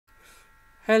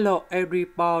Hello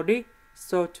everybody,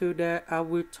 so today I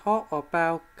will talk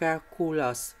about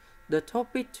calculus. The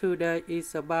topic today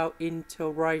is about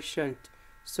integration.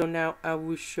 So now I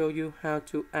will show you how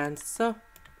to answer.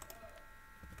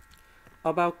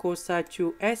 About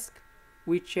cos2x,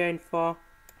 we change for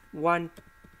 1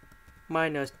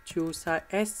 minus 2 sine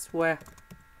x squared.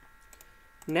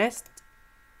 Next,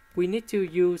 we need to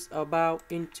use about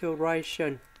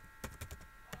integration.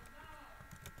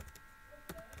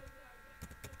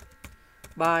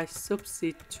 By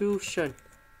substitution.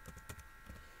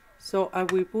 So I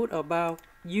will put about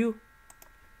u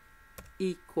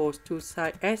equals to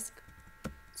sine x.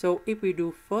 So if we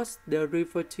do first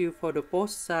derivative for the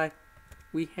both sides,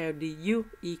 we have the u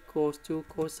equals to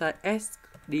cosine x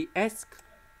dx.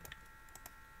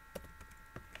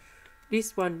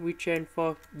 This one we change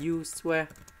for u square.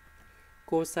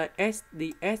 Cosine x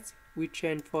dx we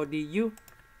change for du.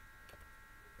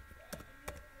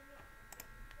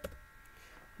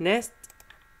 Next,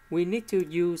 we need to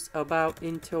use about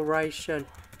integration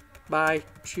by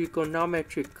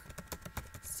trigonometric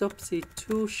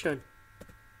substitution.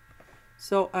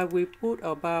 So I will put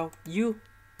about u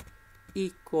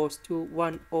equals to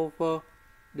 1 over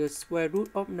the square root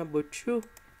of number 2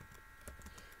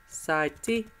 sine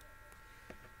t.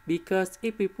 Because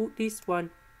if we put this one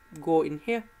go in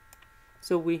here,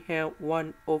 so we have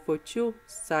 1 over 2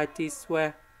 sine t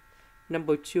square.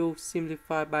 Number 2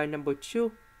 simplified by number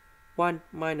 2. 1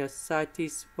 minus sine t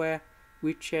square,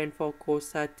 we change for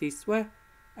cosine t square,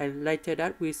 and later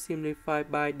that we simplify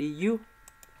by du.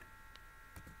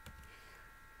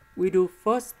 We do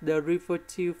first the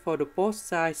derivative for the both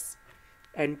sides,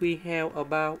 and we have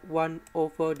about 1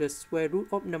 over the square root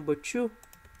of number 2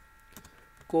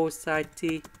 cosine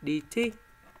t dt.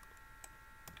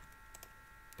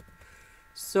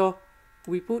 So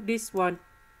we put this one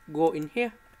go in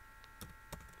here.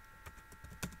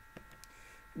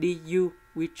 Du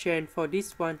we change for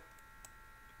this one.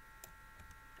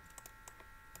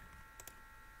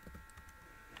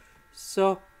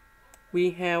 So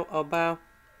we have about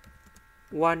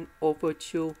 1 over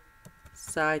 2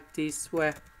 sine t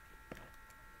square.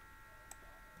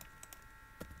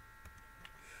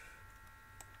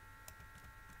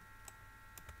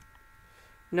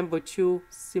 Number 2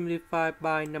 simplified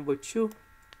by number 2.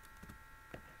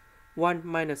 1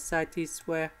 minus sine t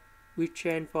square, we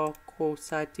change for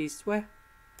cosine t square.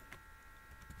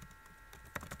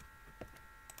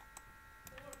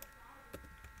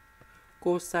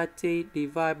 Cosine t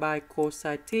divided by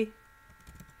cosine t.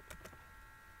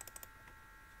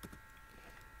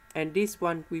 And this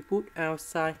one we put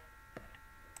outside.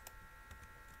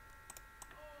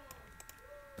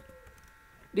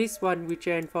 This one we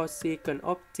change for secant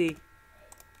of t.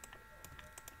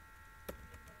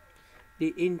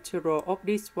 The integral of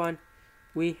this one,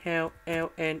 we have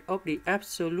ln of the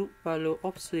absolute value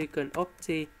of secant of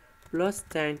t plus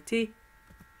tan t.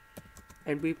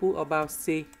 And we put about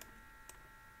c.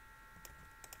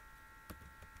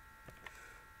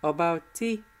 About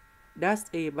t, that's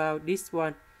about this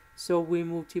one. So we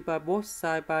multiply both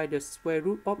sides by the square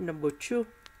root of number 2.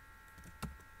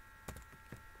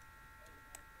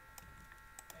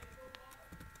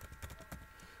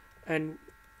 And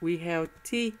we have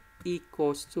t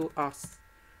equals to us.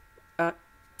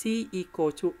 T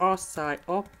equal to r sine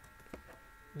of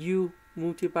u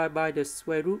multiplied by the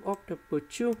square root of number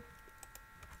 2.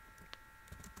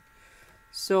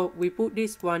 So we put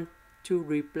this one to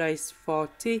replace for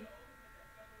t.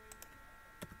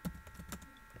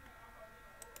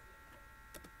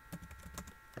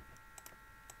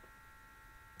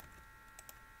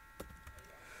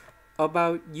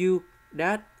 About u,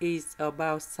 that is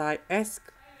about sine x.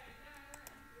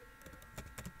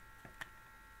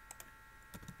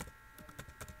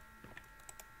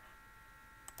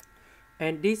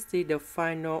 And this is the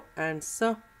final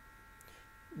answer.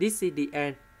 This is the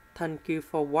end. Thank you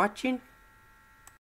for watching.